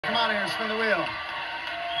spin the wheel.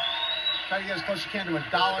 Try to get as close as you can to $1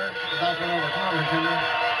 without going over. Come over, Kendra.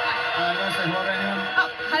 You want to say hello to anyone? Oh,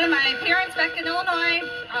 hi to my parents back in Illinois,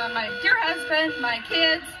 my dear husband, my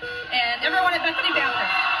kids, and everyone at Bethany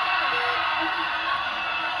Baptist.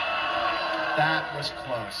 That was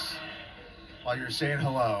close. While you were saying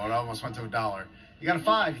hello, it almost went to $1. You got a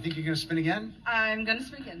 5. You think you're going to spin again? I'm going to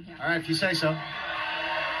spin again, yeah. All right, if you say so.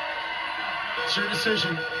 It's your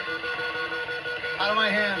decision. Out of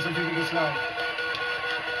my hands, I'm thinking this low.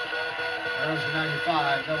 There's your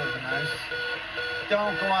 95. That would have been nice.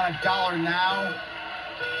 Don't go on $1 now.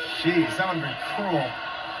 Jeez, that would have been cruel.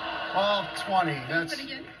 Well, 20. That's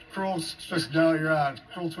cruel twist. No, you're out.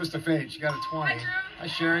 Cruel twist of fate. You got a 20. Hi,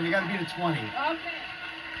 Sharon. You got to beat a 20. Okay.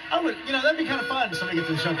 I would, that'd be kind of fun. Somebody get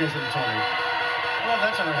to the showcase with a 20. Well,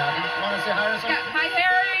 that's ever happened. You want to say hi to someone? Yeah. Hi,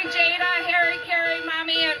 Harry, Jada, Harry, Carrie,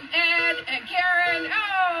 Mommy, and Ed, and Karen.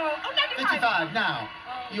 Oh, 55. Now,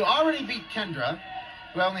 you already beat Kendra,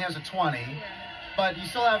 who only has a 20. Yeah. But you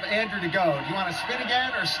still have Andrew to go. Do you want to spin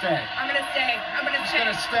again or stay? I'm going to stay. I'm going to stay.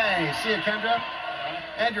 Going to stay. See you, Kendra.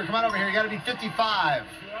 Andrew, come on over here. You got to be 55.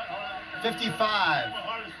 55.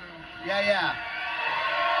 Yeah.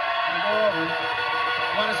 Go over.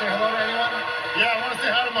 You want to say hello to anyone? Yeah, I want to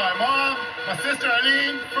say hi to my mom, my sister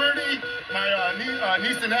Eileen, Ferdy, my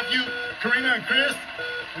niece and nephew, Karina and Chris,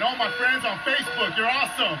 and all my friends on Facebook. You're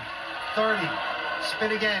awesome. 30.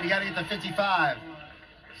 Spin again. You got to get to 55.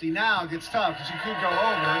 See, now it gets tough because you could go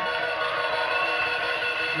over.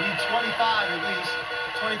 You need 25 at least.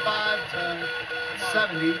 25 to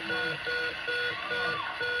 70.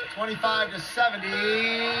 25 to 70.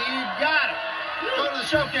 You got it. Go to the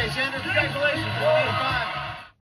showcase, Andrew. Congratulations. 85.